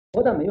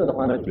火大没有的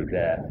话呢，就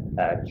是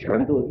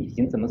全都已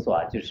经怎么说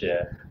啊？就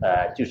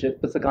是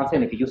不是刚才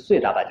那个有水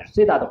大吧？就是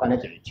水大的话呢，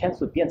就是全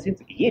数变成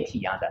这个液体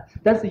一样的。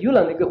但是有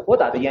了那个火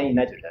大的原因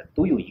呢，就是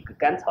都有一个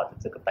干燥的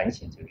这个本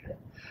性，就是。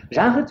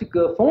然后这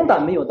个风大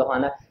没有的话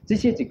呢，这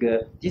些这个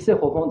地水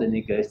火风的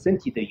那个身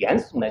体的元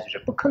素呢，就是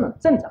不可能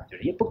增长，就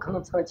是也不可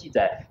能长期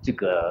在这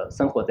个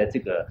生活在这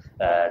个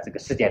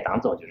世界当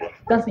中，就是。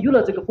但是有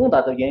了这个风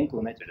大的缘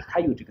故呢，就是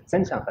它有这个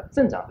增强和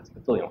增长的这个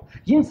作用。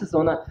因此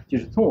说呢，就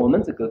是从我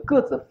们这个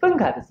各自分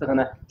开的时候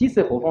呢，地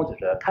水火风就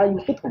是它有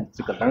不同的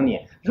这个能力。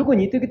如果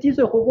你这个地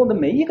水火风的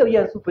每一个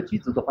元素不具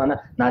足的话呢，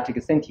那这个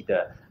身体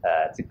的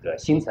这个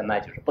形成呢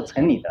就是不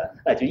成立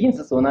的。就因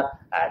此说呢，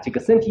这个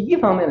身体一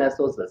方面来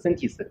说是身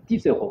体是地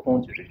水火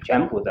风就是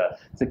全部的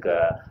这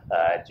个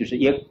就是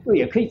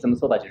也可以这么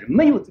说吧，就是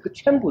没有这个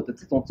全部的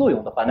这种作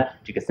用的话呢，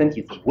这个身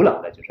体是无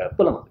能的，就是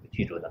不能这个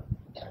居住的。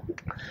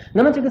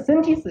那么这个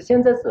身体是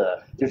现在是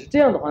就是这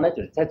样的话呢，就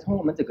是在从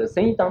我们这个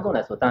生意当中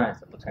来说，当然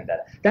是不存在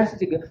的。但是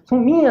这个从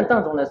名言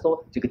当中来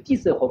说，这个地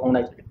水火风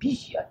呢，就是必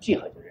须要聚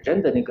合，就是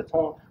人的那个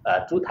从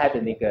猪胎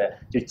的那个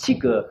就7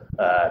个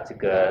这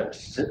个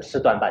时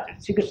段吧，就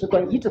是7个时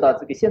段一直到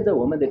这个现在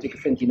我们的这个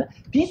身体呢，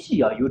必须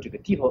要有这个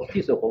地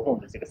水火风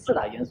的这个4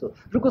大元素。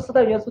如果4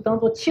大元素当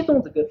中其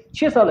中这个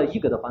缺少了一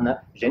个的话呢，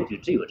人就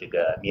只有这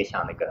个面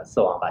向那个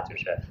死亡吧，就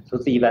是除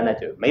此以外呢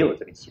就没有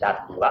这个其他的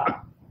路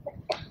了。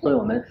所以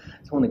我们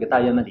从那个大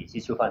圆满理气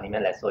修法里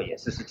面来说，也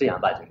是这样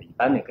吧，就是一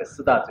般那个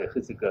4大最后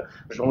这个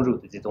融入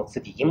的这种次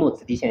第一目、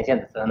次第显现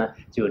的时候呢，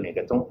就那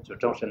个众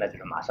生呢，就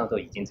是马上都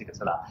已经这个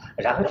是了。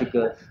然后这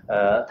个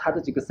他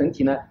的这个身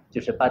体呢，就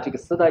是把这个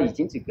4大已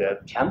经这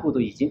个全部都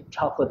已经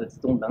超合的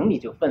这种能力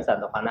就分散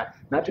的话呢，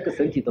那这个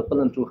身体都不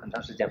能住很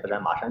长时间，不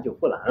然马上就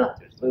腐烂了。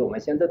就是所以我们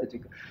现在的这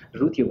个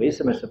肉体为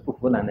什么是不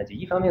腐烂呢？就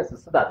一方面是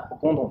4大的不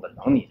共同的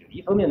能力，就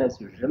一方面呢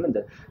就是人们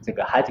的这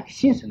个还这个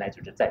心神呢，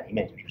就是在里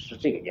面就是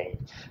这个原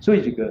因。所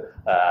以这个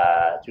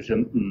就是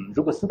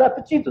如果4大不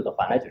具足的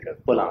话呢，就是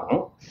不能。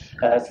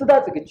4大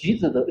这个具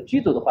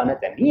足的话呢，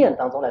在名言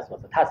当中来说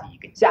是它是一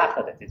个加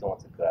和的这种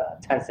这个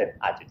产生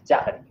就是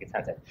加和的一个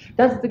产生。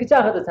但是这个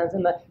加和的产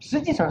生呢，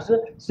实际上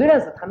是虽然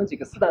是他们这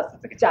个4大是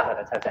这个加和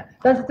的产生，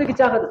但是这个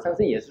加和的产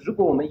生也是如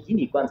果我们以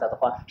理观察的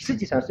话，实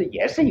际上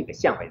也是一个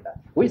相违的。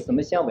为什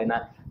么相违呢？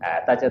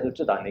大家都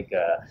知道那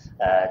个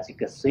这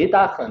个水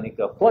大和那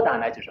个火大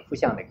呢，就是互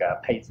相那个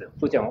配置、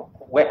互相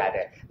危害的。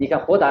你看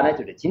火大呢，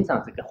就是经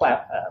常这个坏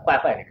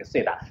那个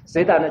水大，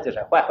水大呢就是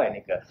坏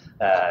那个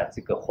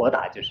这个火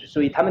大，就是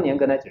所以他们2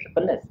个呢就是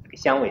本来是这个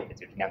相违的，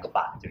就是2个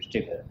把，就是这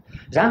个。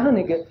然后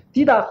那个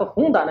地大和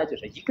风大呢，就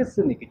是一个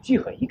是那个聚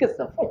合，一个是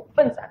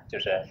分散，就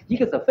是一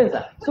个是分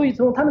散。所以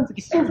从他们这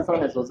个性质上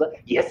来说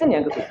也是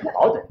2个都是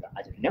矛盾的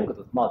就是2个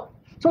都是矛盾的。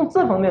从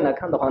这方面来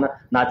看的话呢，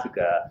那这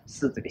个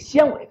是这个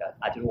相违的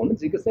就是我们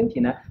这个身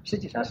体呢，实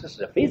际上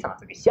是非常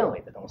这个相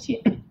违的东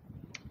西。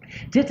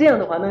这样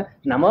的话呢，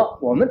那么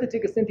我们的这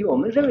个身体，我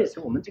们认为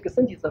是我们这个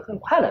身体是很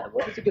快乐的，我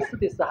的这个身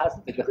体是还是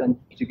这个很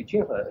这个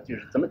均衡，就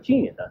是这么均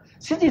匀的。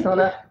实际上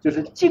呢，就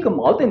是几个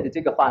矛盾的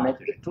这个话呢，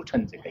就是组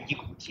成这个一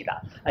个体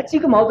的几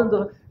个矛盾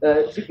的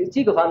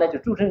这个话呢，就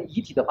组成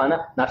一体的话呢，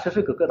那时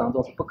时刻刻当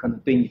中是不可能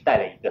对你带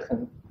来一个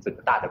很这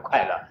个大的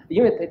快乐，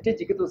因为它这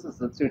几个都是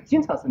就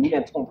经常是里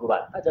面冲突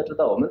吧。大家知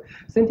道，我们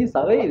身体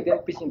稍微有点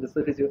不行的时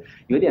候，就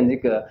有点那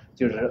个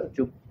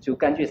就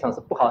感觉上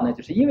是不好呢，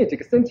就是因为这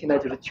个身体呢，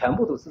就是全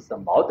部都是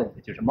矛盾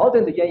的，就是矛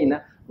盾的原因呢，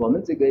我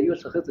们这个有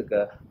时候这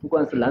个不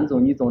管是男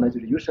种女种呢，就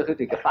是有时候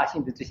这个发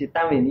行的这些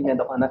单位里面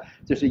的话呢，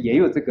就是也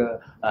有这个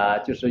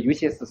就是有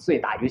些是水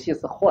大，有些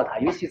是火大，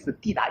有些是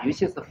地大，有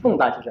些是风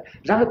大，就是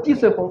然后地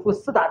水风风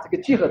4大这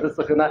个聚合的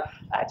时候呢，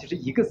就是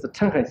一个是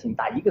嗔恨心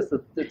大，一个是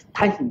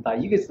贪心大，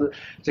一个是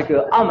这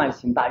个傲慢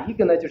心大，一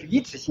个呢就是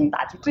意志心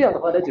大，就这样的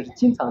话呢，就是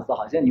经常是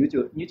好像牛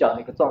角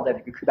那个装在那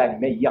个口袋里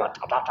面一样，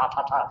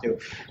叉，就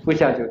互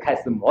相就开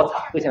始摩擦，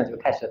互相就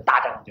开始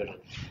大战，就是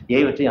也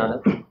有这样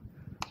的。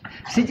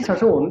实际上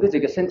说我们的这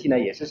个身体呢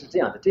也是这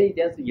样的，这一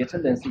点是叶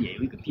承德是也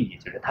有一个比喻，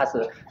就是他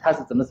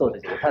是怎么说的？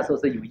就是他说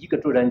是有一个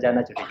主人家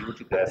呢，就是有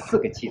这个4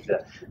个妻子，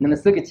那么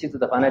4个妻子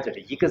的话呢，就是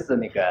一个是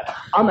那个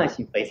傲慢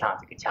性非常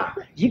这个强，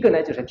一个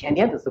呢就是天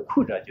天都是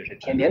哭着，就是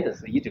天天都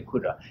是一直哭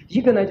着，一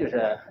个呢就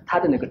是他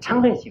的那个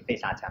嗔恨性非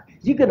常强，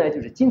一个呢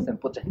就是精神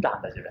不正常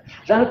的，就是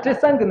然后这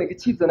3个那个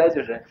妻子呢，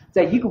就是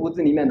在一个屋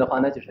子里面的话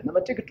呢，就是那么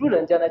这个主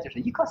人家呢，就是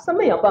依靠什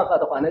么样办法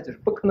的话呢，就是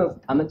不可能是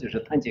他们就是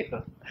团结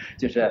和，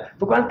就是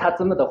不管他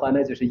怎么的话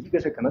呢，就是一个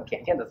是可能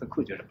天天都是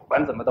哭，就是不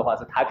管怎么的话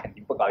是他肯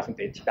定不高兴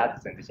对其他的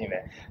人的行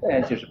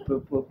为，就是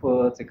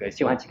不这个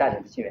喜欢其他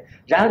人的行为。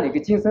然后那个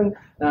精神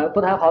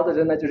不太好的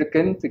人呢，就是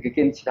跟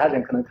其他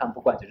人可能看不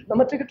惯，就是那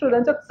么这个主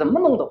人家怎么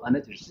弄的话呢，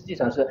就实际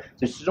上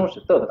就始终是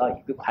得不到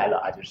一个快乐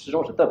就始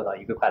终是得不到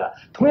一个快乐。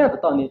同样的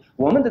道理，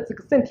我们的这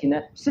个身体呢，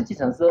实际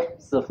上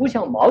是互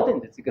相矛盾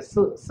的这个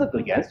四个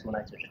元素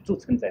呢，就是组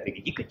成在这个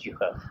一个聚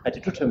合就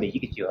组成为一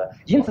个聚合。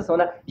因此说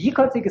呢，依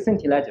靠这个身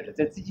体呢，就是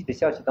在自己的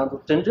消息当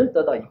中真正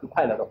得到一个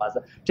快乐的话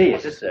这也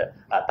是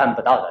办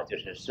不到的，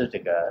是这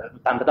个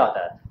办不到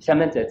的。下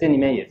面在这里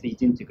面也是已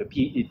经这个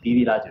比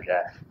喻了，就是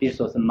比如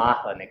说是马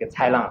和那个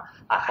豺狼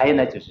还有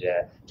呢就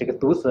是这个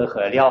毒蛇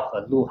和鸟和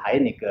鹿，还有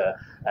那个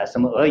什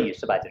么鳄鱼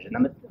是吧？就是那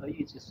么鳄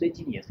鱼随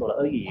机你也说了，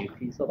鳄鱼也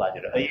可以说吧，就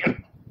是鳄鱼。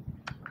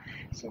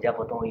新加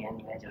坡动物园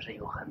里面就是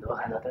有很多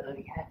很多的鳄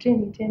鱼，这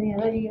里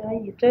鳄鱼鳄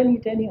鱼，这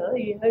里鳄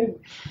鱼鳄鱼。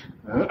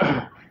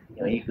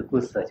有一个故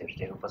事就是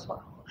这个不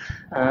错。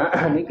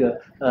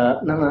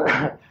那么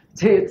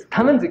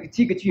他们这个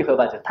几个聚合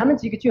吧，就他们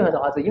几个聚合的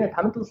话，是因为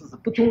他们都是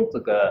不同这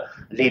个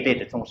类别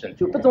的众生，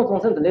就不同众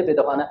生的类别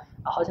的话呢，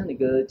好像那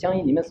个讲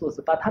义里面说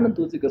是把他们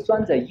都这个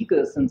算在一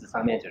个绳子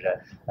上面，就是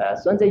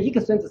算在一个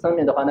绳子上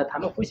面的话呢，他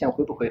们互相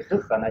会不会和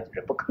合呢？就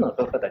是不可能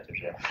和合的，就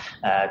是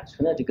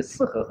除了这个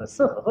四合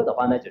合的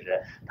话呢，就是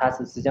他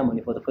是释迦牟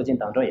尼佛的佛经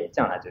当中也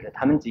讲了，就是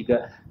他们几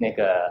个那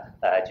个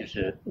就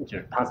是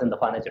旁生的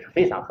话呢，就是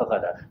非常和合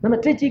的。那么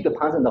这几个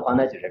旁生的话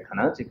呢，就是可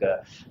能这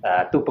个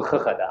都不和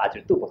合的就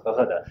是都不和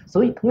合的。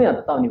所以同样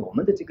的道理，我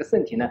们的这个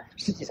身体呢，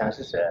实际上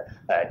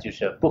就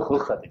是不和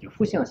合的，就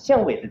互相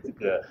相违的这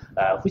个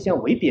互相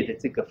违别的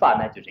这个法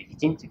呢，就是已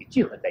经这个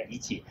聚合在一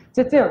起。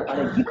这样的话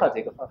呢，依靠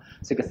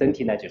这个身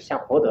体呢，就是想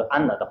获得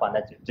安乐的话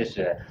呢，就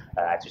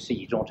是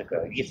一种这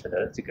个愚痴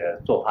的这个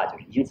做法，就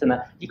是因此呢，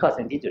依靠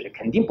身体就是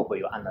肯定不会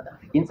有安乐的。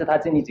因此他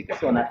这里这个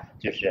说呢，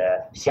就是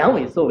相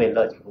违所谓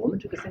乐，就是我们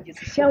这个身体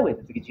是相违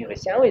的这个聚合，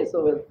相违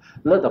所谓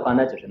乐的话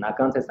呢，就是拿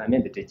刚才上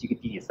面的这几个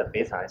比喻是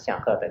非常相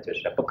合的，就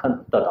是不可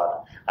能得到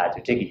的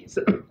就这个意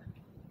思。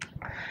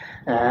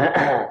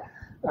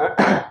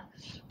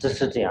这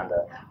是这样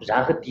的。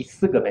然后第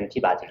四个问题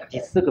吧，就是第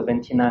四个问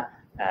题呢，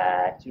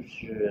就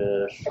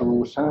是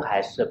属生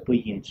还是不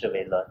应之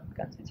为乐？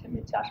干脆前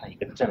面加上一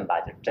个真吧，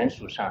就真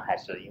属生还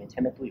是，因为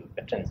前面都有一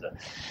个真字，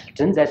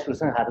真在属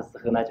生还的时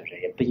候呢，就是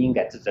也不应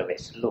该指责为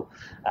是路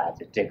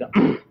就这个。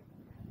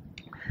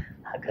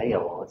还可以，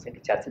我这个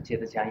加自己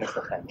的讲义是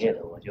很虐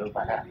的，我就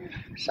把它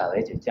稍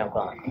微就讲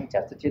光了。加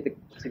自己的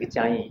这个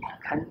讲义，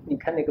你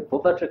看那个博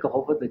巴这个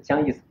活佛的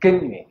讲义是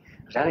更虐，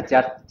然后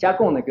加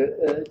工那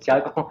个加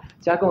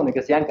工那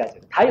个香港，就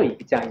是它有一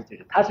个讲义，就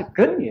是它是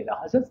更虐的，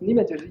好像是里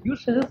面就是有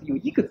时候是有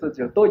一个字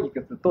就多一个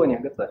字多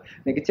两个字，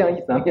那个讲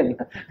义上面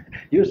呢，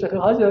有时候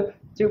好像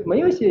就没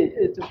有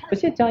写就不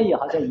写讲义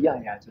好像一样，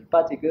就是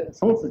把这个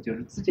松字就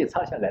是直接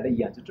抄下来了一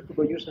样，就只不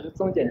过有时候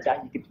中间加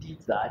一个底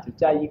子就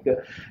加一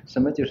个什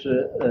么就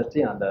是这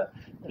样的，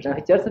然后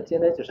加字节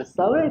呢就是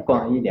稍微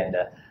广一点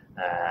的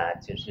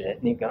就是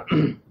那个。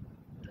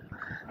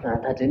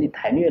它这里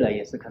太虐了，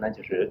也是可能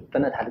就是本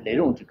来它的内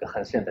容这个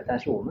很深的，但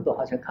是我们都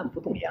好像看不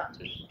懂一样，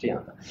就是这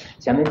样的。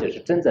下面就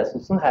是正在受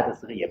损害的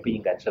时候，也不应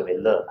该视为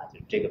乐就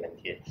是这个问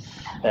题。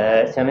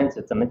下面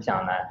是怎么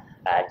讲呢？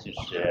就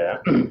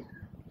是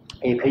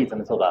也可以这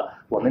么说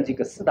吧。我们这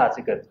个四大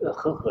这个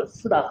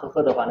四大和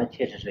合的话呢，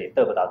确实是也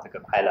得不到这个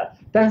快乐。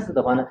但是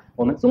的话呢，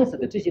我们总是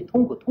的这些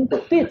通过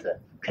对子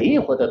可以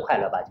获得快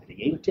乐吧，就是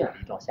也有这样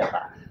一种想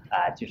法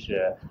就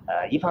是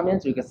一方面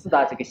这个四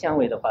大这个相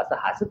位的话是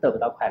还是得不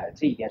到快乐，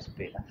这一点是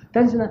对的。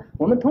但是呢，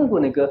我们通过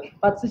那个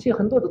把这些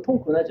很多的痛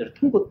苦呢，就是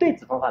通过对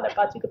治方法呢，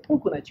把这个痛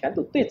苦呢全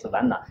都对治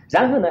完了，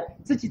然后呢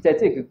自己在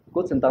这个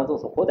过程当中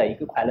所获得一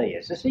个快乐，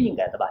也是应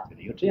该的吧？就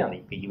是有这样的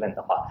一个疑问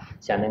的话，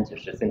下面就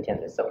是森田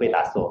的是回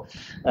答说，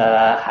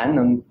还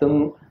能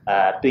等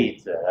对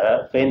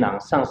则非能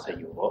上实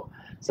有，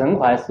身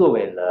怀所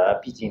谓乐，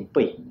毕竟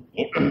不以。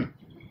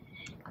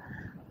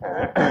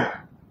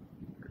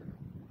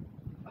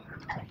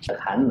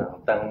还能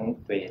等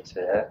对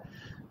则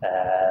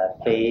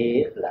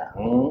非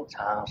能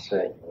常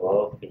实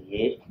有，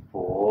非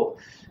不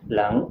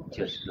能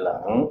就是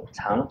能，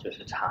常就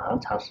是常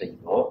实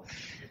有。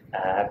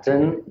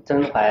真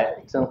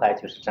怀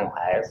就是真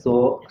怀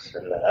所是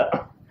乐。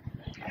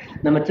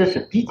那么这是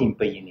毕竟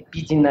不以你，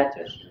毕竟呢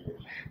就是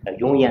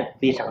永远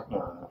非常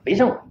不以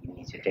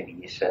你，就这个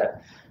意思。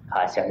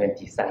下面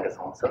第三个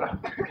层次了。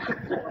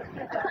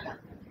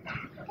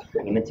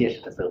你们解释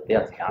的时候不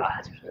要这样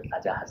就是大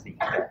家还是应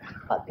该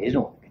把内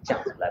容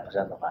讲出来，不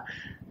然的话，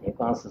你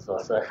光是说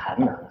是还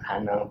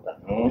能等，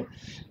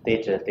对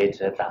着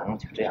等，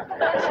就这样的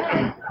东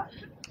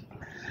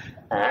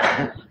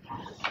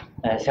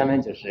西。下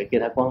面就是给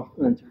他光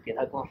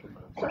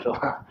说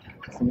吧，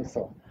怎么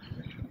说？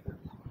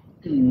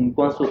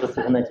光说的时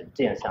候呢，就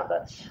这样想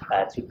的。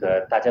这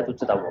个大家都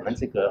知道，我们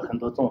这个很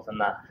多众生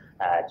呢，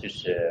就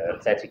是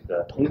在这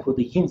个痛苦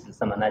的因子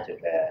上面呢，就是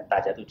大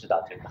家都知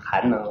道这个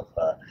寒冷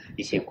和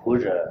一些酷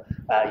热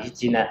以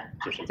及呢，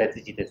就是在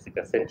自己的这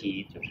个身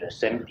体就是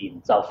生病、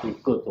遭受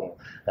各种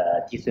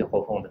地水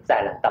火风的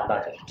灾难等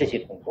等，就是这些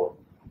痛苦。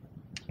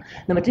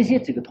那么这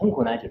个痛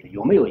苦呢，就是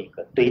有没有一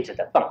个对治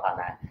的方法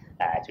呢？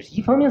就是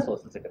一方面说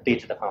是这个对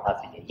治的方法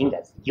是也应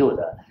该是有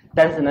的，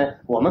但是呢，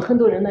我们很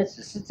多人呢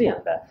是这样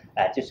的，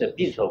就是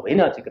比如说为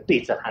了这个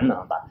对治寒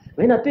冷吧，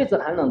为了对治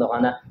寒冷的话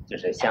呢，就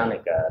是像那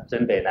个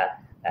准备呢，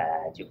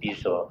就比如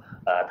说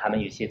他们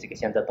有些这个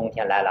现在冬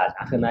天来了，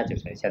然后呢就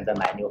是现在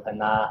买牛粪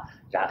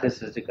然后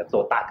是这个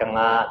做大羹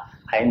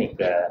还有那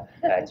个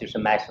就是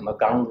买什么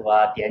钢炉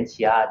啊、电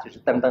器啊，就是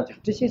等等，就是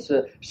这些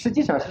实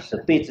际上是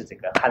对治这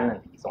个寒冷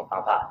的一种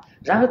方法。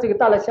然后这个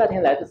到了夏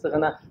天来的时候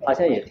呢，好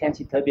像也天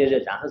气特别热，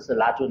然后是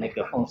拉住那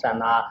个风扇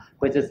啊，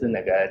或者是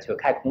那个就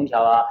开空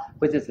调啊，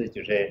或者是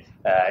就是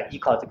依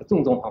靠这个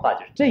种种方法，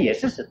就是这也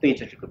是对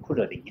治这个酷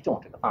热的一种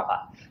这个方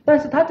法。但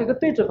是它这个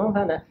对治方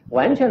法呢，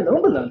完全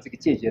能不能这个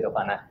解决的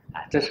话呢，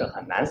这是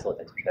很难说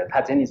的。就是他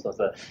这里说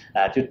是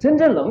就真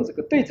正能这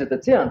个对治的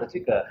这样的这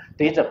个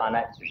对治法呢，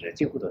就是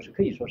几乎都是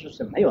可以说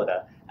是没有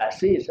的。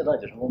实际上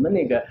就是我们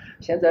那个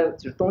现在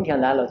就是冬天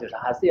来了，就是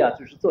还是要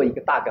就是做一个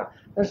大缸，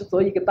但是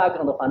做一个大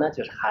缸的话呢，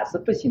就是还是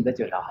不行的，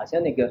就是好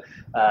像那个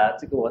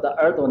这个我的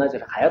耳朵呢，就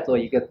是还要做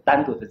一个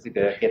单独的这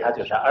个给它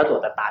就是耳朵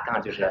的大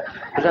缸，就是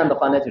不然的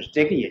话呢，就是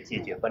这个也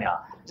解决不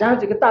了。然后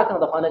这个大缸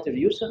的话呢，就是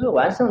有时候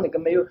晚上那个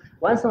没有，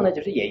晚上呢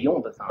就是也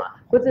用不上啊，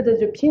或者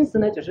就平时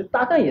呢就是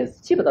大概也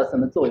起不到什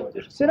么作用。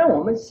就是虽然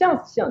我们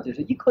想就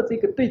是依靠这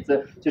个对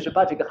子，就是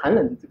把这个寒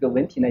冷的这个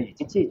问题呢已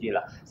经解决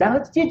了，然后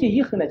解决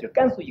以后呢就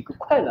感受一个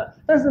快乐。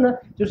但是呢，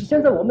就是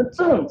现在我们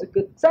只能这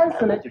个暂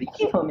时呢，就是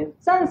一方面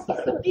暂时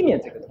是避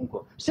免这个痛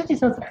苦，实际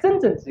上是真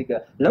正这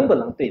个能不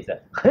能对治，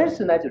还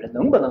是呢就是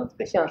能不能这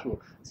个享受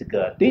这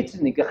个对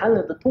治那个寒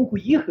冷的痛苦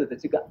以后的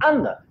这个安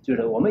乐，就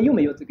是我们有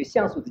没有这个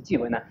享受的机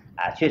会呢？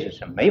确实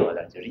是没有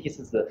的，就是意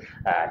思是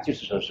就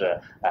是说是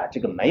这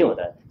个没有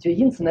的，就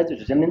因此呢，就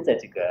是人们在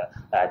这个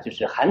就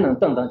是寒冷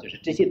等等，就是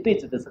这些对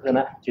峙的时候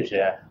呢，就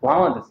是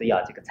往往都是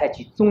要这个采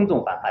取种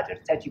种办法，就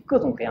是采取各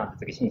种各样的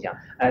这个现象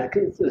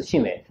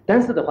行为，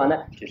但是的话呢，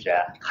就是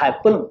还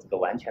不能这个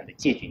完全的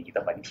解决你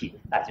的问题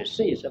就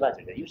试一试吧，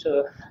就是有时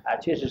候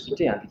确实是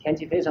这样的，天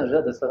气非常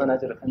热的时候呢，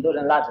就是很多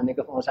人拉着那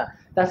个风扇，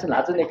但是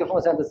拉着那个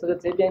风扇的时候，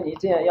这边你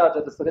这样摇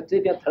着的时候，这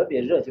边特别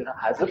热，就是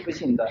还是不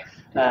行的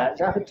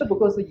然后只不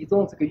过是一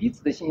种这个彼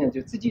此的信任，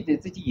就自己对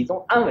自己一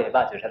种安慰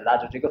吧，就是拉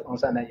着这个风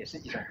扇呢，也实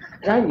际上，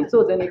然后你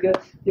坐在那个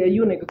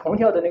有那个空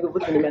调的那个屋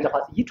子里面的话，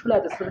一出来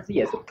的时候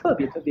也是特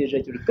别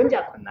热，就是更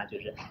加困难，就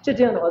是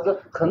这样的话，是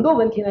很多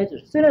问题呢，就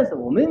是虽然是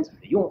我们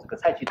用这个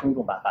采取种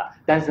种办法，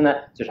但是呢，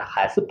就是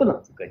还是不能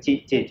这个解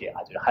决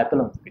就是还不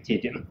能这个解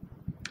决。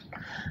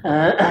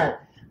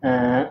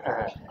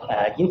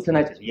因此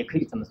呢，就是也可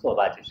以这么说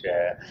吧，就是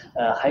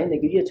还有那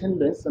个月称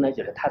论师呢，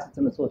就是他是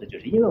这么说的，就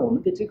是因为我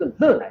们的这个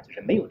乐呢，就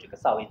是没有这个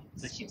稍微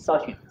自信、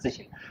少许的自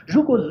信。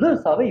如果乐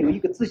稍微有一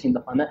个自信的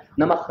话呢，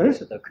那么很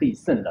使得可以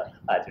胜乐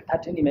就他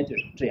这里面就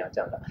是这样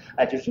讲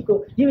的就是个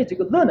因为这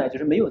个乐呢，就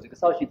是没有这个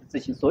少许的自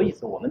信，所以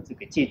说我们这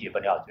个解决不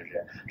了。就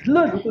是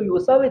乐如果有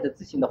稍微的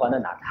自信的话呢，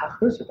那他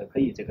很使得可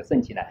以这个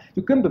升起来，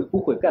就根本不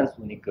会感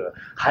受那个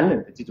寒冷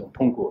的这种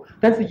痛苦。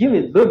但是因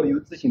为乐没有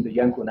自信的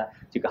缘故呢，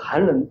这个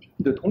寒冷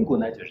的痛苦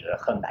呢，就是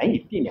很难以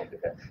避免。这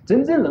个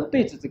真正能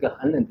对治这个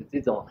寒冷的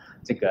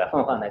这个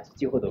方法呢，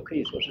几乎都可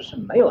以说是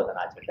没有的了，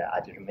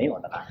就是没有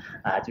的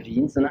了就是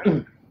因此呢。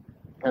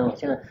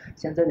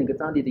现在那个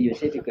当地的有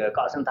些这个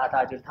高僧大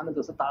大，就是他们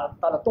都是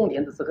到了冬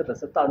天的时候，都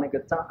是到那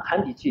个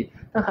寒地去。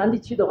但寒地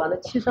去的话呢，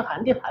其实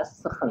寒地还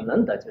是很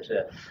冷的，就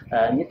是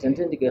你真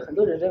正这个很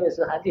多人认为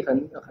是寒地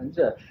很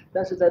热，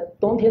但是在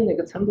冬天那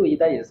个成都一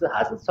带也是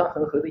还是穿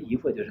很厚的衣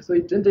服，就是所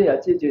以真正要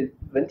解决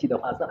问题的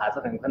话是还是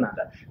很困难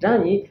的。然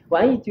后你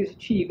万一就是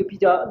去一个比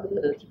较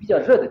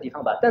热的地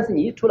方吧，但是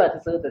你一出来的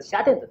时候的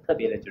夏天的特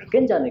别冷，就是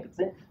更加那个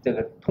这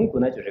个痛苦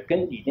呢，就是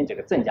已经这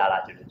个增加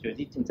了，就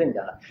已经增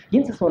加了。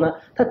因此说呢，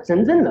它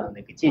真正能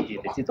那个解决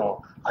的这种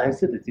合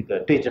适的这个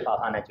对治方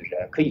法呢，就是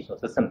可以说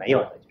是没有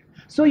的。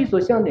所以说，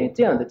像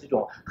这样的这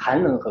种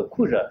寒冷和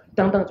酷热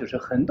等等，就是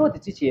很多的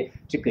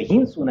这个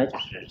因素呢，就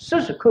是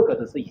时时刻刻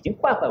的是已经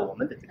坏我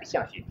们的这个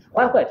相续，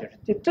坏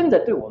就正在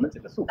对我们这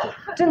个诉苦，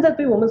正在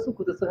对我们诉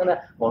苦的时候呢，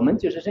我们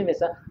就是认为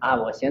说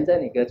我现在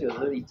那个就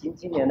是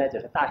今年呢，就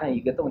是搭上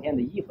一个冬天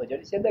的衣服，就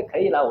是现在可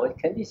以了，我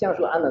肯定享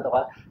受安乐的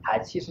话，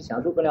其实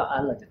享受不了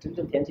安乐。就真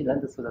正天气冷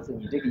的时候，是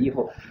你这个衣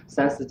服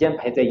3-4件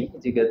配在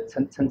这个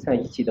层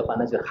一起的话，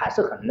那就还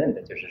是很冷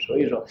的。就是所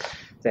以说，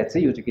在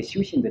只有这个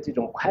修行的这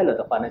种快乐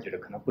的话呢，就是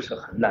可能不是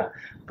很冷，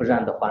不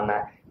然的话呢，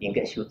应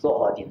该修做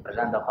好点，不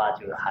然的话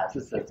就是还是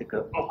这个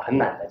困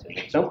难的，就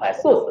是真怀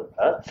受死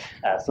的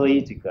所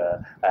以这个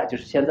就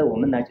是现在我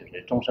们呢，就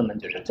是众生们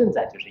就是正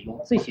在就是用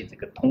这些这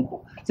个痛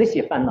苦、这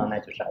些烦恼呢，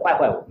就是坏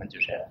我们，就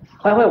是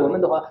坏我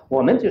们的话，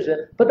我们就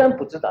是不但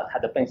不知道它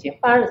的本性，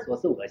反而说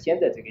是我现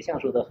在这个享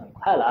受的很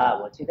快了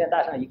我今天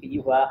搭上一个衣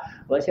服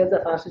我现在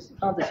房子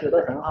修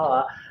得很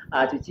好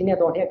就今年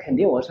冬天肯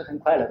定我是很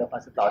快乐的话，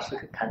是到时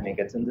候看那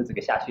个真的这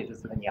个下雪的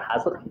时候，你还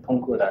是很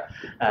痛苦的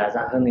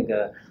然后那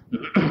个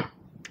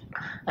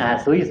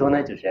所以说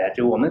呢，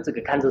就我们这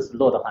个看作是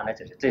乐的话呢，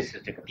就是这是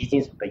这个毕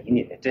竟是不因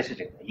理的，这是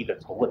这个一个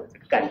错误的这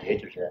个感觉，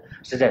就是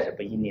实在是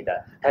不因理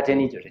的。他这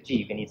里就是举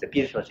一个例子，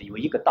比如说是有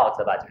一个盗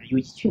贼吧，就是有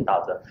一群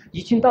盗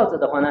贼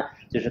的话呢，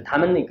就是他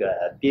们那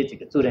个被这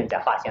个主人家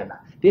发现了，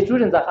被主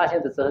人家发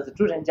现的时候，是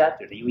主人家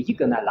就是有一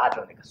个呢拉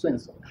着那个绳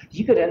索，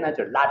一个人呢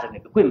就是拉着那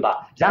个棍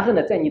把，然后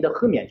呢在你的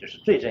后面就是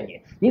追着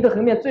你的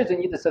后面追着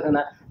你的时候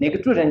呢，那个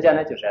主人家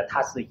呢就是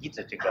他是一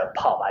直这个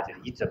跑吧，就是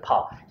一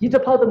直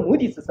跑的目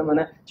的是什么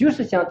呢？就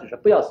是想就是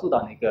不要受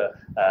到那个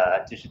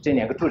就是这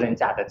两个主人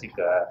家的这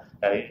个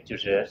就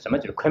是什么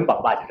就是捆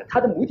绑吧，就是他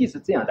的目的是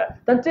这样的，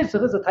但这时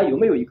候是他有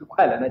没有一个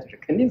快乐呢？就是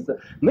肯定是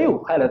没有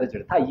快乐的，就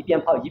是他一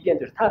边跑一边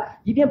就是他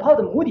一边跑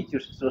的目的就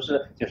是说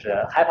是就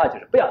是害怕就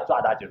是不要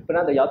抓他，就是不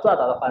然的要抓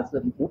到的话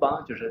是木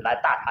棒就是来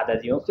打他的，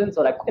用绳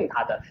索来捆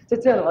他的，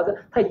这样的话是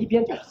他一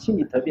边就是心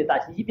里特别担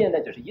心，一边呢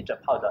就是一直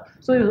跑的，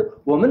所以说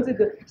我们这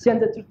个现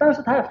在就当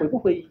时他会不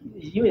会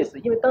因为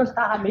当时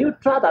他还没有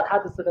抓到他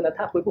的时候呢，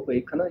他会不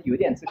会可能有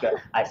点这个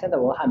现在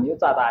我还没有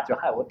抓到，就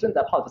我正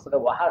在跑的时候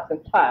我还很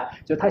快，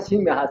就他心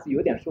里面还是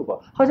有点舒服，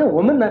好像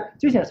我们呢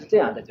就像是这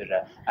样的，就是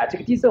这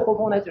个地色火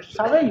风呢就是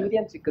稍微有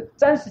点这个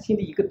暂时性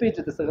的一个对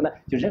峙的时候呢，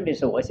就认为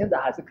是我现在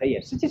还是可以，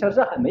实际上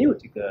是还没有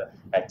这个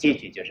结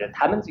局，就是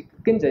他们这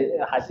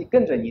个还是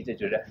跟着你，这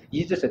就是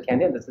一直是天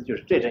天的是就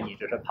是追着你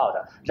就是跑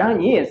的，然后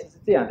你也是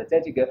这样的，在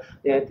这个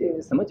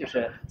什么就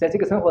是在这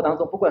个生活当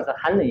中，不管是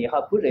寒冷也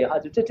好，酷热也好，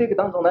就这个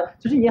当中呢，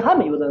就是你还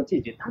没有能解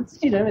决，他自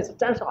己认为是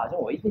暂时好像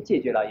我已经解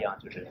决了一样，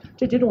就是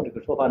这种这个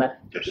说法呢，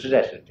就实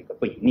在是这个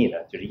不盈利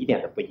的，就是一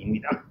点都不盈利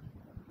的。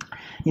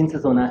因此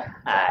说呢，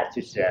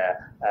就是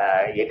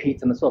也可以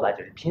这么说吧，就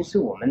是平时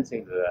我们这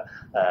个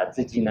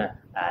自己呢，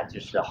就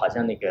是好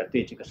像那个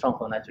对这个生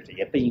活呢，就是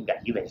也不应该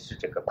以为是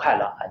这个快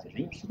乐就是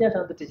因为世界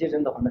上的这些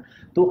人的话呢，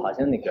都好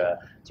像那个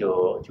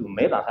就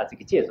没办法这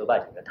个接受吧，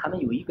就是他们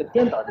有一个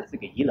颠倒的这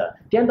个娱乐，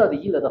颠倒的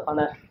娱乐的话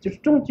呢，就是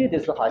总觉得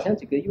是好像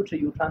这个有吃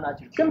有穿呢，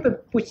就是根本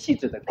不细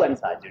致的观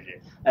察，就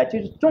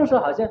是总是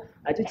好像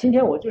就今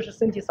天我就是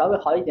身体稍微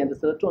好一点的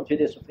时候，总觉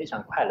得是非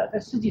常快乐，但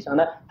实际上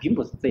呢，并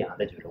不是这样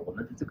的，就是我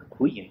们的这个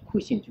苦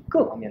性就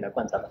各方面的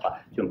观察的话，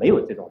就没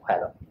有这种快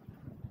乐。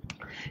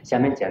下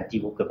面讲第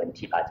5个问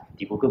题吧。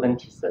第5个问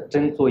题是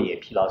真作业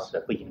疲劳时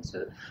不因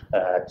之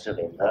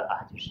为乐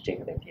就是这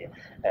个问题。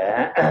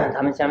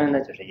他们下面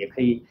呢就是也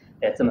可以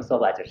这么说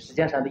吧，就是实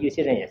际上的有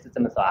些人也是这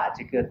么说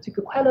这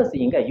个快乐是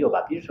应该有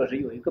吧。比如说是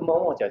有一个某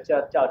某叫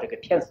这个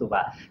天素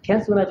吧，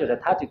天素呢就是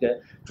他这个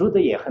住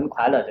的也很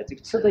快乐的，这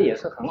个吃的也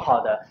是很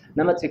好的，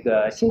那么这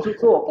个心处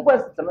做不管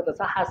是怎么的，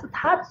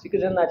他这个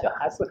人呢就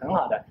还是很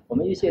好的。我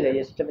们有些人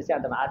也是这么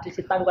想的嘛，这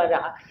些当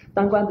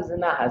官的人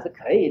呢还是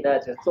可以的，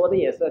就做的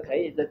也是可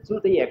以的，住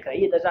的也可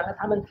以的，然后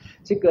他们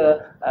这个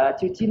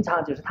就经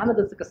常就是他们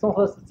的这个生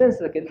活是真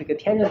是跟这个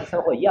天人的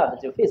生活一样的，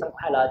就非常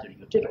快乐，就是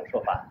有这种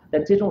说法。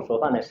但这种说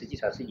法呢实际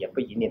上是也不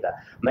一定的，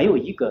没有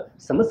一个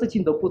什么事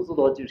情都不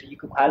做的就是一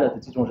个快乐的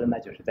这种人呢，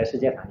就是在世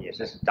界上也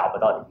是找不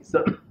到的意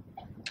思。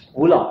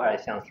无老二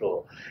相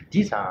说，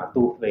地上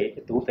都非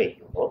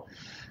有，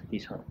地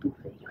上都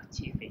非有，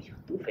皆非有，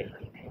都非有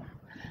也可以。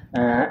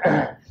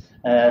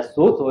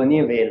所作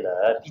孽为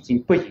乐，毕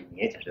竟不因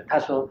也，就是他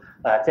说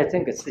在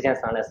整个世界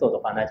上来说的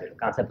话呢，就是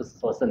刚才不是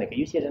说是那个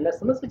有些人呢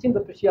什么事情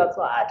都不需要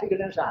做这个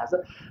人是还是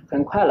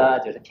很快乐，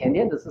就是天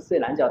天都是睡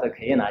懒觉都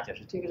可以呢，就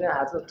是这个人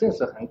还是真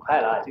是很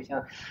快乐。就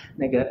像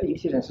那个有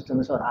些人是这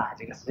么说的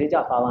这个睡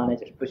觉法王呢，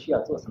就是不需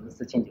要做什么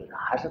事情，就是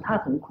还是他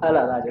很快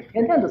乐的，就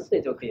天天都睡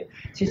就可以。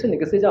其实那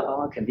个睡觉法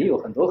王肯定有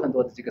很多很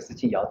多的这个事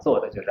情要做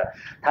的，就是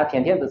他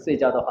天天都睡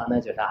觉的话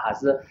呢，就是还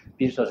是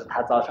比如说是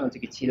他早上这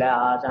个起来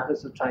然后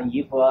是穿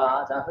衣服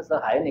然后是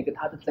还有那个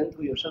他的枕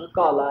头有时候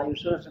高了，有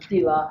时候是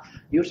低了，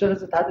有时候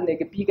是他的那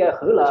个臂盖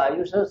厚了，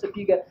有时候是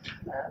臂盖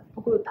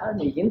不过他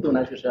那印度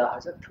呢就是好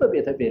像特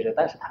别热，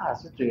但是他还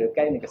是这个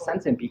盖那个3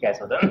层臂盖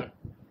说的。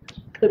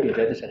特别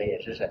热的时候也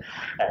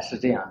是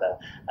这样的，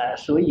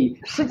所以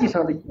实际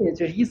上的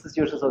就是意思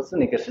就是说是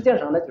那个世界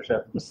上呢就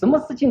是什么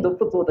事情都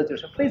不做的就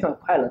是非常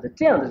快乐的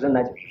这样的人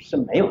呢就是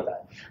没有的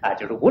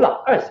就是无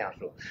老二相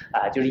说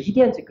就是一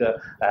点这个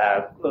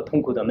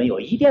痛苦都没有，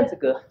一点这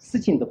个事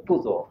情都不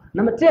做，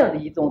那么这样的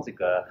一种这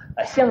个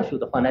相术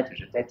的话呢，就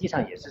是在地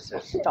上也是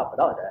找不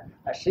到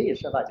的是也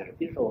是吧，就是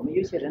比如说我们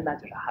有些人呢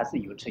就是还是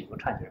有吃有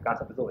穿，就是刚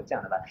才不是我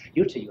讲的吧，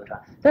有吃有穿，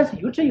但是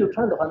有吃有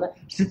穿的话呢，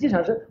实际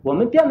上是我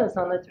们表面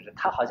上呢就是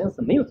他好像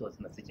是没有做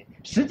什么事情，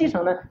实际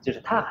上呢就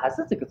是他还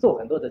是这个做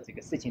很多的这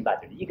个事情吧，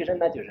就是一个人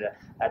呢就是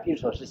比如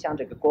说是像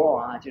这个国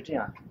王就这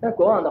样，那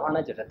国王的话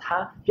呢就是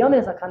他表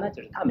面上看呢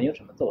就是他没有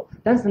什么做，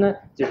但是呢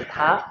就是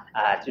他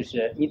就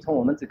是你从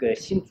我们这个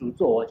心主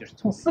做就是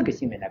从4个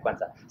行为来观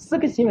察，4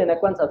个行为来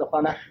观察的话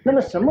呢，那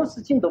么什么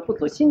事情都不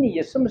做，心里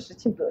也什么事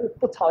情都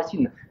不操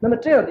心的，那么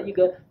这样的一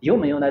个有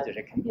没有呢？就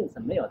是肯定是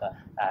没有的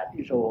比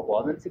如说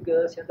我们这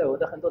个现在我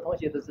的很多同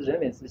学都是认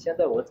为是现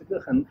在我这个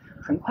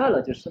很快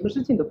乐，就什么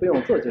事情都不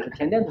用做，就是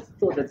天天都是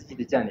做着自己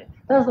的家里，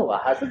但是我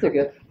还是这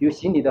个有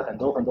心里的很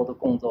多的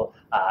工作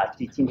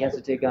今天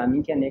是这个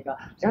明天那个，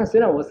然后虽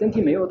然我身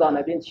体没有到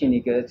那边去那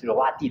个就是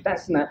挖地，但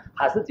是呢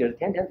还是就是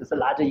天天都是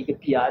拿着一个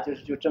笔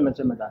就这么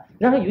的。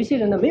然后有些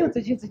人呢没有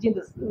这些事情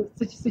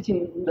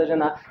的人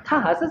呢，他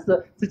还是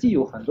自己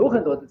有很多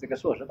的这个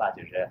说实话，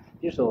就是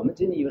比如说我们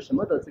这里有什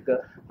么的这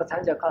个不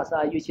参加考试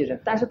有些人，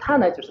但是他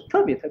呢就是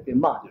特别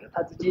忙，就是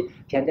他自己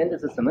天天的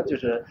是什么就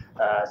是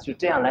就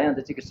这样那样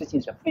的这个事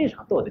情是非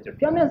常多的，就是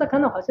表面上在看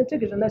到好像这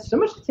个人呢什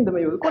么事情都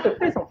没有，过得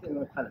非常非常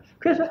的快乐。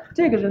可是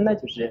这个人呢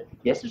就是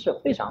也是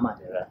非常嘛，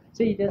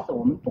这一点是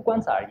我们不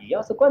观察而已。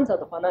要是观察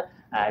的话呢，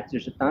就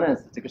是当然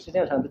是这个世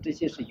界上的这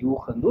些是有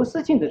很多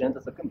事情的人，这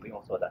是更不用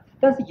说的。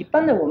但是一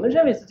般呢，我们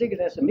认为是这个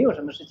人是没有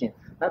什么事情，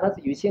哪怕是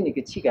有些那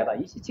个乞丐吧，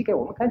有些乞丐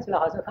我们看起来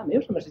好像他没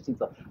有什么事情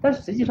做，但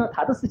是实际上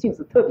他的事情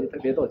是特别特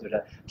别多，就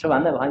是吃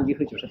完那饭以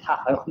后，就是他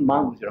很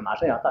忙碌，就是马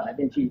上要到那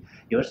边去，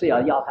有时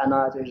要饭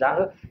呐，就是然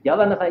后要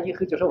完了饭以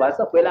后，就是晚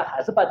上回来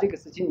还是把这个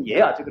事情也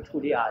要这个处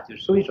理啊，就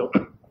是所以说。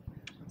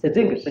在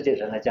这个世界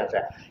上来讲是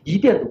一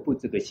点都不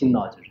这个辛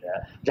劳，就是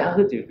然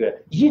后这个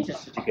一直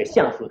是这个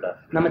相术的。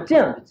那么这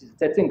样的就是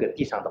在整个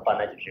地上的话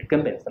呢，就是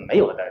根本是没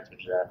有的，就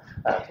是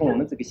从我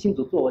们这个星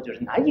座做，就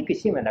是拿一个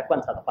新闻来观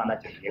察的话呢，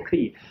就是也可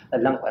以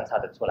让观察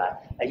得出来。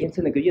因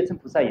此那个月称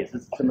菩萨也是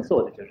这么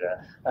说的，就是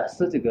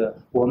是这个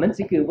我们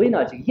这个为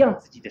了这个养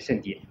自己的身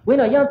体，为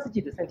了养自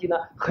己的身体呢，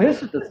很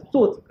是的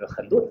做这个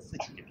很多的事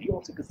情，就是用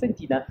这个身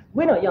体呢，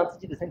为了养自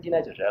己的身体呢，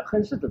就是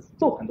很是的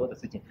做很多的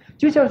事情，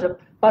就像是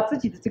把自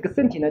己的这个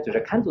身体呢，就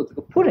是看作这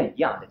个仆人一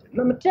样的。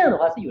那么这样的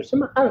话是有什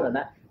么暗了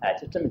呢？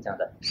就这么讲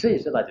的，是也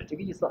是吧？就这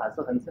个意思还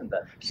是很深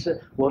的。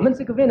是我们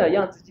这个为了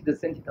养自己的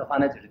身体的话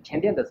呢，就是天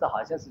天的是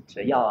好像是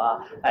吃药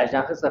啊，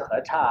然后是喝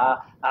茶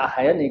啊，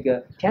还有那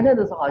个天天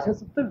的是好像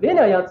是为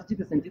了养自己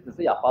的身体，只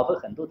是要花费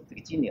很多的这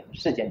个精力和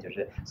时间，就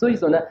是所以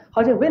说呢，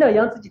好像为了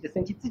养自己的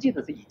身体，自己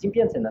的是已经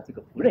变成了这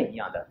个仆人一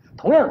样的。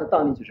同样的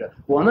道理就是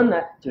我们呢，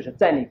就是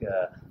在那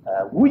个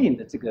无印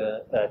的这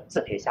个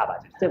支配下吧，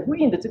就是在无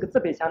印的这个支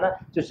配下呢，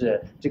就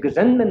是这个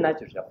人们呢，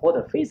就是活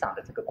得非常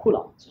的这个苦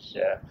恼，就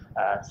是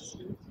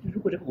如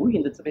果这个无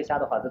云的支配下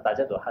的话，这大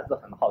家都还是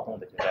很好懂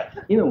的，就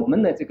是因为我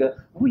们的这个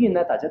无云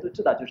呢，大家都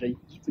知道，就是以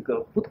这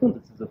个不同的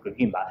这个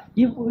云吧，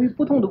以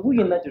不同的无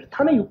云呢，就是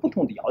他们有不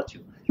同的要求，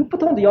有不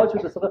同的要求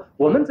的时候，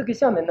我们这个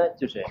下面呢，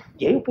就是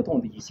也有不同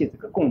的一些这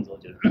个工作，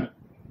就是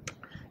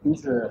因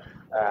此。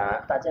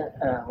大家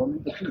我们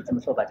都可以这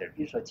么说吧，就是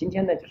比如说今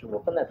天呢，就是我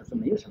本来都是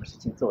没有什么事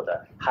情做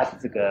的，还是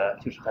这个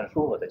就是很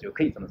舒服的，就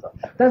可以这么说。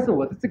但是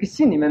我的这个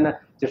心里面呢，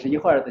就是一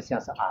会儿都想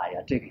说，哎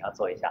呀，这个要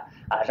做一下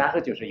然后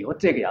就是以后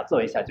这个要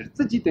做一下，就是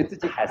自己对自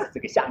己开始这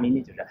个下命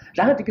令，就是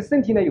然后这个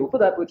身体呢又不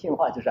得不听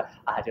话，就是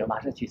就马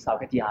上去扫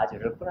个地就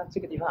是不然这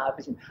个地方还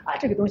不行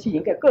这个东西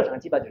应该搁上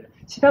去吧，就是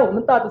其他我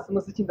们大的什么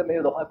事情都没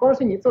有的话，光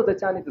是你坐在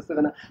家里的时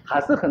候呢，还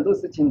是很多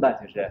事情吧，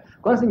就是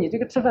光是你这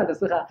个吃饭的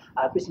时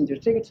候不行，就是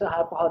这个吃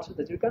还不好吃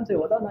的。就干脆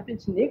我到那边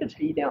去，那个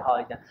吃一点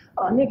好一点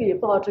那个也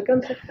不好吃，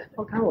干脆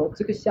我看我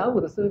这个下午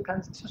的时候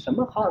看吃什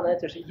么好呢？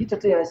就是一直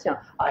这样想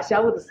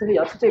下午的时候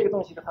要吃这个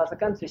东西的话，是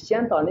干脆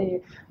先到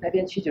那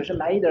边去，就是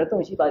买一点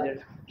东西吧，就是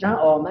然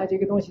后买这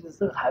个东西的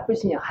时候还不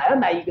行，还要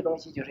买一个东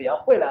西，就是要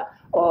回来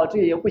这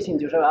也不行，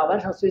就是晚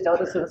上睡觉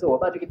的时候是我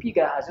把这个笔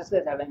盖还是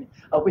塞在外面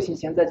不行，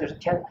现在就是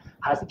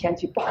还是天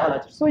气不好了，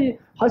所以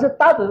好像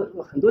大的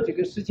很多这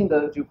个事情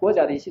的就国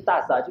家的一些大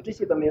事就这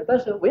些都没有，但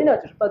是为了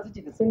就是把自己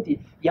的身体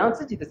养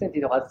自己的身体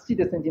的话，自己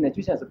的身体呢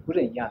就像是仆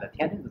人一样的，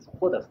天天都是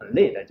活得很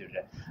累的，就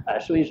是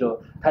所以说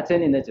他这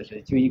里呢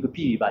就一个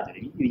比喻吧，就是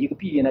有一个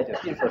比喻呢，就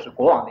比如说是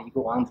国王的一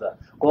个王子，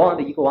国王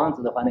的一个王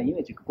子的话呢，因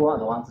为这个国王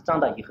的王子长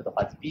大以后的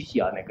话，就必须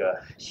要那个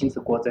行使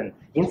国政，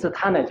因此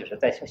他呢就是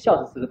在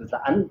小的时候的是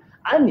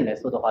按理来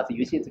说的话，是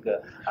有些这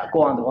个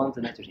国王的王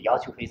子呢就是要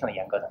求非常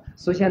严格的。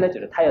首先呢就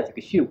是他要这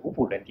个学五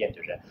部论点，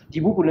就是第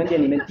五部论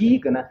点里面第一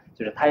个呢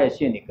就是他要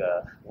学那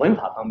个文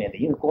法方面的，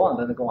因为国王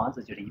的那个王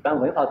子就是一般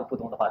文法都不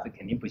懂的话是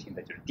肯定不行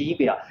的，就是第一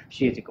个要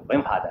学这个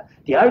文法的，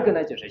第二个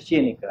呢就是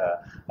学那个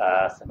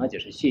就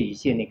是学一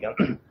些那个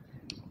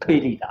推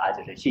理的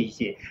就是学一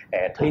些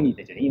推理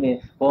的，就是因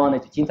为国王呢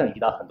就经常遇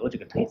到很多这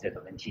个推测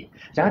的问题。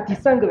然后第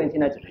三个问题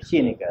呢就是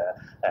学那个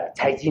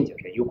财经，就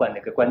是有关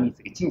那个管理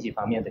这个经济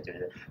方面的，就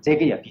是这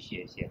个也必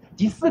须学。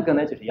第四个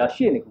呢就是要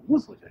学那个武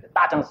术，就是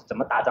打仗是怎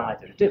么打仗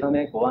就是这方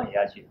面国王也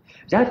要学。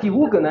然后第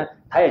五个呢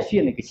他要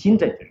学那个行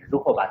政，就是如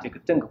何把这个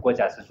整个国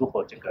家是如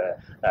何这个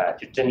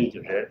就整理，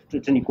就是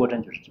整理国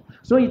政，就是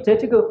所以在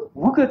这个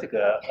五个这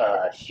个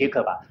学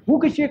科吧，五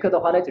个学科的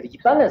话呢，就是一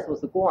般来说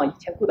是国王以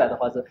前古代的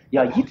话是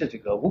要依着这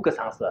个5个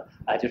上司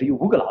就是有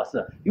5个老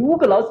师，有5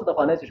个老师的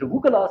话呢，就是5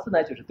个老师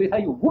呢就是对他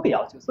有5个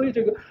要求，所以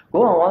这个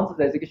国王王子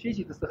在这个学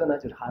习的时候呢，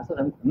就是还是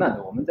很困难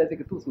的。我们在这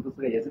个读书的时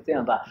候也是这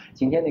样吧，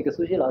今天那个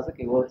数学老师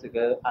给我这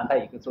个安排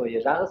一个作业，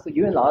然后是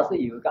语文老师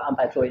也有一个安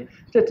排作业，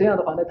这样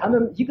的话呢，他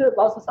们一个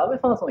老师稍微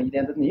放松一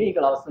点的，另一个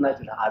老师呢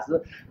就是还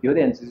是有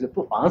点就是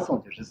不放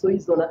松，就是所以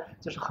说呢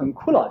就是很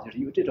苦恼，就是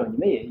有这种你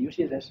们也有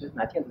些人是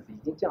那天都是已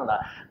经讲了，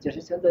就是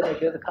现在那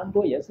个康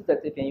波也是在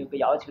这边有个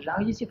要求，然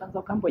后一起帮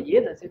助康波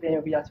也在这边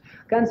有个要求，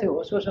干脆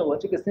我说是我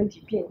这个身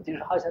体病，就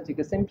是好像这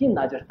个生病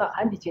了，就是到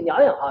海底去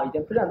疗养好一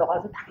点，不然的话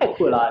是太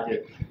苦了，就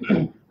是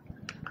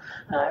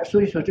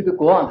所以说这个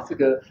国王的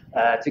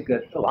这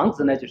个王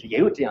子呢，就是也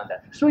有这样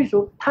的，所以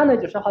说他呢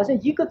就是好像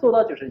一个做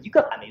到，就是一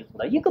个还没有做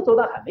到，一个做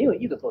到还没有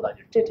一个做到，就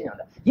是这样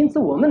的。因此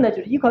我们呢就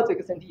是依靠这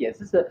个身体，也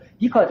是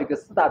依靠这个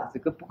四大的这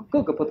个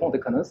各个不同的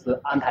可能是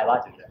安排吧，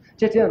就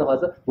是这样的话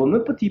是我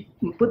们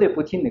不得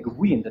不听那个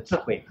无垠的智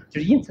慧，就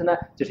是因此呢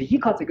就是依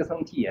靠这个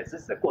身体也是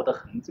过得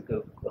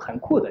很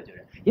酷的，就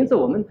是因此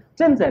我们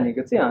正在那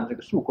个这样这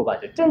个树过吧，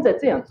就正在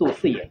这样做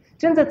事业，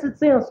正在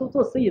这样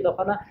做事业的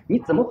话呢，你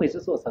怎么回事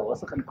做事？我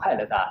是很快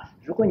乐的。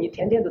如果你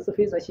天天都是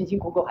非常辛辛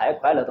苦苦还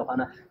快乐的话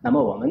呢，那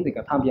么我们这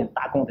个旁边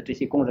打工的这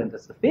些工人都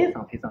是非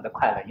常非常的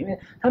快乐，因为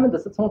他们都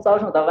是从早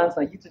上到晚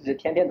上一直是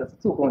天天都是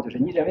做工，就是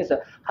你认为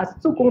是还是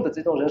做工的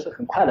这种人是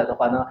很快乐的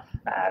话呢，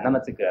那么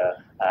这个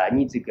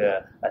你这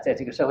个在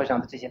这个社会上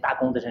的这些打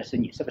工的人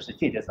你是不是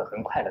觉得是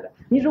很快乐的？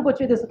你如果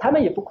觉得是他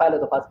们也不快乐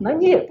的话，那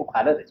你也不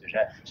快乐的，就是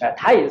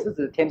他也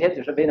是天天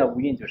就是为了无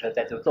垠，就是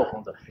在这做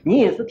工作，你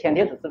也是天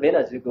天都是为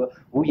了这个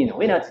无垠，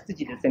为了自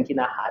己的身体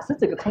呢，还是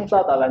这个从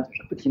早到晚就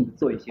是不停的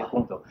做一些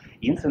工作。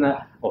因此呢，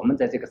我们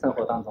在这个生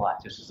活当中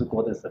就是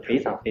过得是非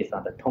常非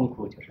常的痛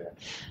苦，就是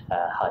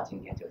好，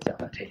今天就讲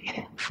到这里。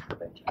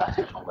问题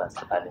是中观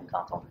400论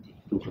当中的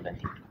第6个问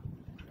题，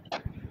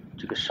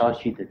这个少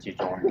许的这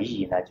种利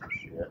益呢，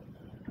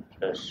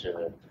就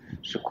是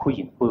是苦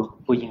因，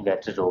不应该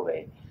执着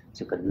为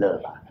这个乐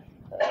吧，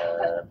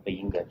不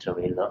应该执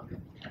为乐。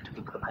这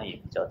个课本也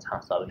比较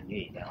长，稍微略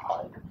一点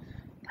好一点，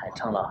太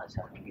长了好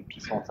像比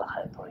宋字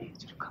还多一点，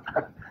这个课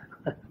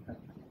本。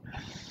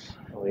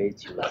为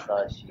求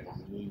少许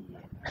利益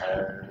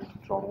而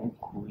终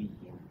苦因，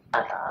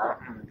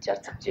这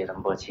直接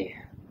能过去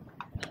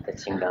的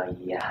金刚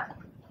一啊，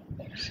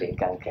谁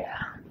敢给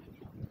啊？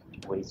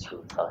为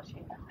求少许，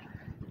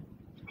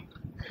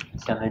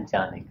下面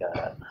讲那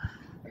个，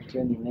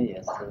这里面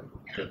也是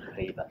就可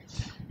以吧。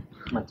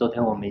那昨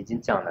天我们已经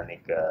讲了那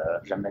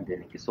个人们的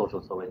那个所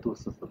作所为都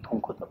是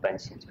痛苦的本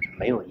性，就是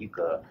没有一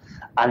个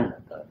安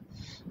乐的。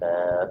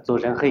做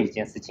任何一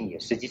件事情也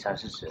实际上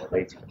是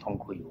为这个痛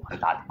苦有很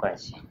大的关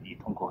系，与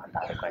痛苦很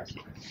大的关系。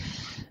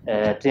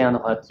这样的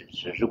话，就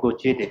是如果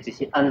觉得这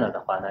些安乐的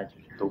话呢，就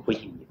是都不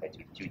应的，就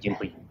究竟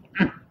不应。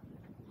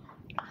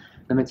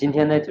那么今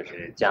天呢，就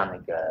是讲那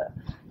个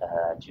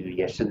就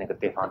也是那个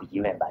对方的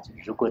疑问吧，就是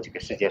如果这个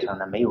世界上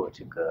呢没有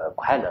这个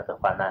快乐的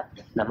话呢，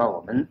那么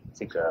我们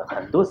这个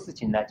很多事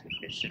情呢就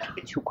是这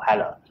个求快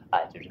乐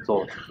就是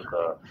做这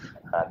个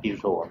比如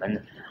说我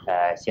们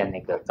像那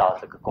个造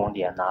这个宫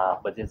殿呐，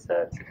或者是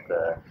这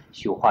个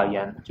修花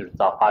园，就是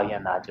造花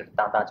园呐，就是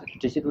等等，就是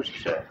这些都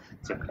是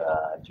这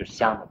个就是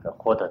像那个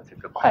获得这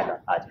个快乐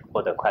就是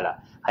获得快乐。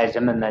还有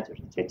人们呢，就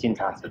是经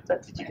常是在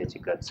自己的这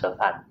个吃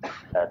饭、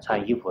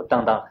穿衣服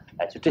等等，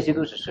就这些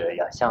都是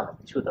要向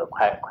求得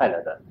快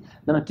乐的。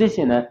那么这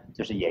些呢，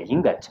就是也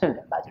应该承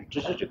认吧，就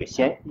只是这个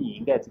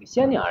应该这个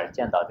鲜亮而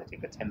见到的这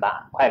个承办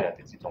快乐的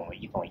这种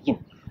一种因，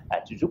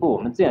就如果我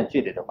们这样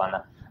觉得的话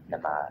呢，那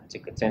么这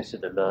个真实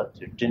的乐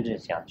就真正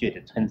想觉得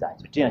存在，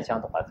就这样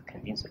想的话，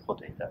肯定是不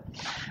对的。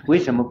为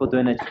什么不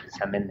对呢？就是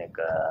前面那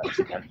个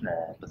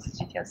不是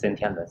几天3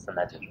天论师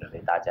呢，就是为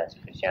大家这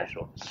个宣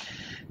说，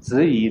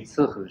子以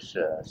此后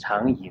是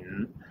常因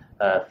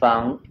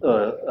方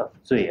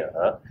罪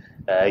恶，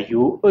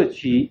由恶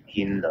趣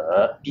因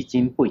乐，毕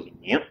竟不因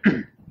命。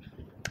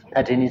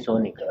他这里说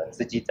那个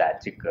自己在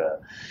这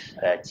个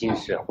今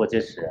世或者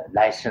是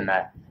来世呢，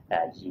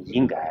也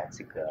应该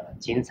这个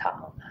经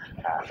常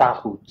发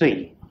护罪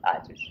业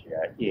就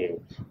是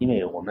因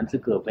为我们这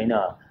个为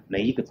了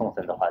每一个众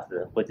生的话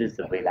是，或者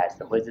是为来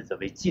世，或者是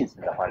为今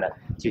生的话呢，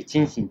就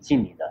尽心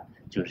尽力的，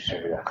就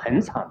是很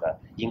长的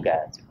应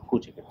该这个护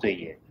这个罪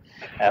业，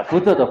否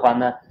则的话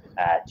呢。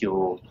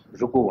就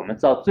如果我们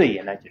造罪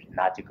业呢，就是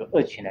拿这个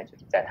恶趣呢，就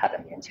是在他的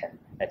面前，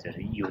就是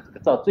有这个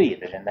造罪业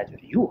的人呢，就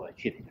是有恶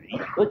趣的，就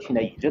是恶趣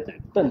呢一直都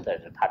蹲在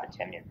他的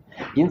前面。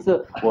因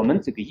此，我们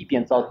这个一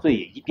边造罪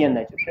业，一边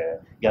呢就是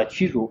要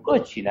驱逐恶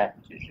趣呢，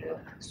就是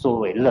所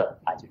谓乐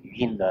就是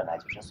因乐呢，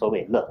就是所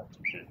谓乐，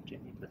就是这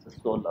里不是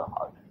说乐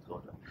好人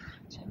说的，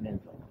前面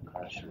总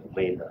看是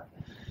为了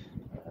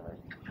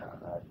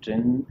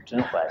真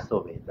怀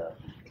所谓的。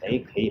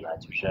可以吧？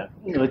就是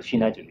恶趣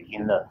呢，就是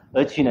因乐；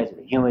恶趣呢，就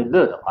是因为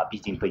乐的话，毕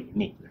竟不因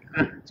命。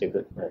这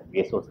个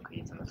约说是可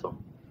以这么说。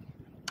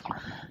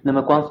那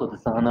么光说的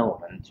时候呢，我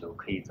们就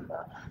可以这么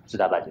知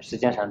道吧？就世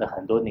界上的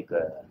很多那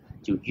个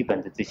就愚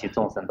笨的这些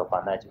众生的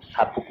话呢，就是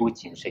他不顾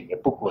今世，也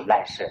不顾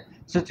来世，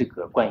是这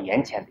个关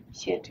眼前的一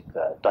些这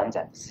个短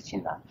暂的事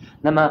情呢。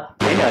那么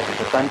为了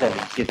这个短暂的一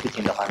些事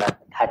情的话呢，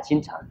他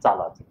经常造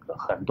了这个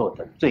很多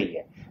的罪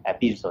业。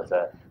比如说这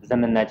人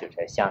们呢，就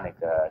是像那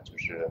个就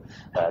是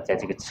在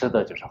这个吃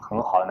的就是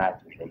很好呢，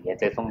就是也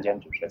在中间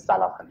就是杀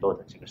了很多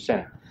的这个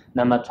肾。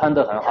那么穿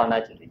得很好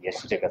呢，就是也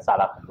是这个杀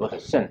了很多的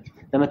肾。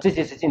那么这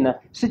些事情呢，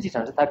实际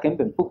上是他根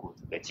本不顾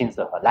这个今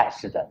世和来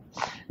世的。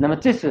那么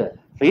这是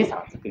非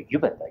常这个愚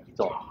笨的一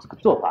种这个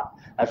做法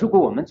如果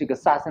我们这个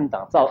杀生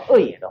党造恶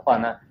业的话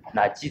呢，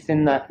那今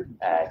生呢，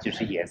就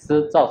是也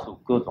是造出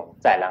各种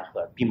灾难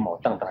和病魔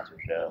等等，就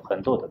是很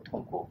多的痛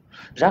痛苦。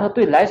然后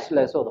对来世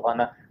来说的话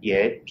呢，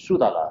也受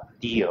到了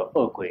地狱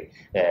恶鬼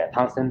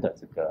旁生的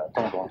这个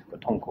种种这个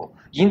痛苦。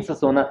因此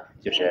说呢，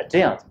就是这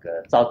样这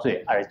个遭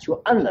罪而求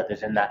安乐的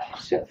人呢，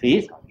是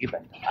非常愚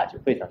笨的啊，就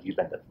非常愚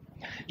笨的。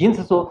因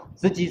此说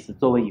自己是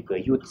作为一个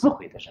有智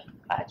慧的人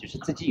啊，就是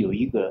自己有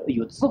一个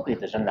有智慧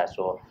的人来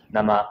说，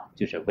那么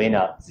就是为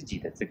了自己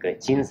的这个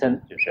今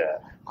生，就是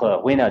和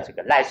为了这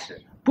个来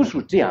世不受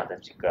这样的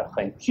这个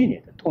很剧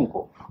烈的痛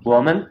苦，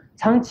我们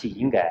长期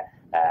应该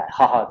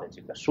好好的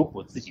这个守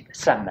护自己的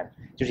善门，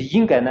就是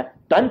应该呢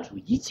断除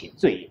一切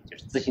罪业，就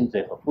是自性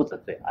罪和负责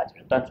罪啊，就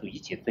是断除一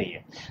切罪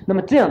业。那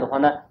么这样的话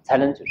呢，才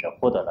能就是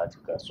获得了这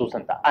个殊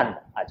胜的安乐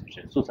啊，就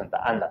是殊胜的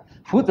安乐。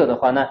否则的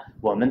话呢，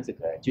我们这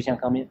个就像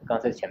刚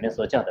才前面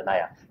所讲的那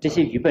样，这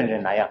些愚笨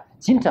人那样，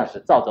经常是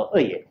造作恶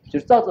业，就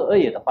是造作恶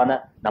业的话呢，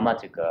那么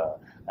这个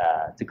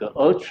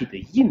恶趣的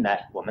因呢，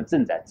我们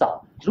正在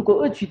造。如果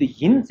恶趣的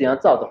因这样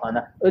造的话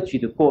呢，恶趣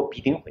的果必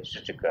定会是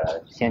这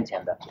个先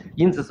前的。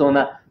因此说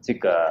呢，这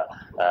个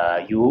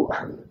有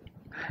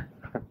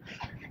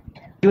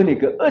那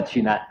个恶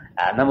趣呢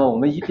那么我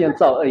们一边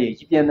造恶业，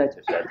一边呢就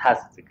是它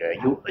是这个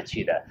有恶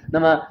趣的。那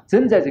么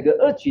正在这个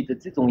恶趣的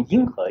这种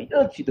因和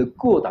恶趣的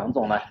果当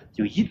中呢，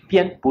就一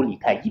边不离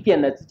开，一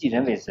边呢自己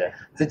认为是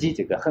自己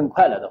这个很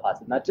快乐的话，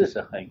那这是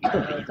很愚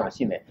钝的一种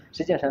行为。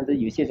实际上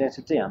有些人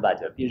是这样吧，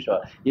就比如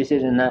说有些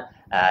人呢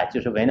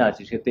就是为了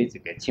就是对这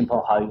个亲朋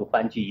好友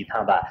欢聚一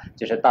堂吧，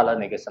就是到了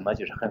那个什么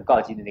就是很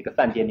高级的那个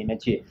饭店里面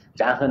去，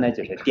然后呢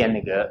就是点那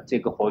个这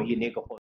个活鱼那个活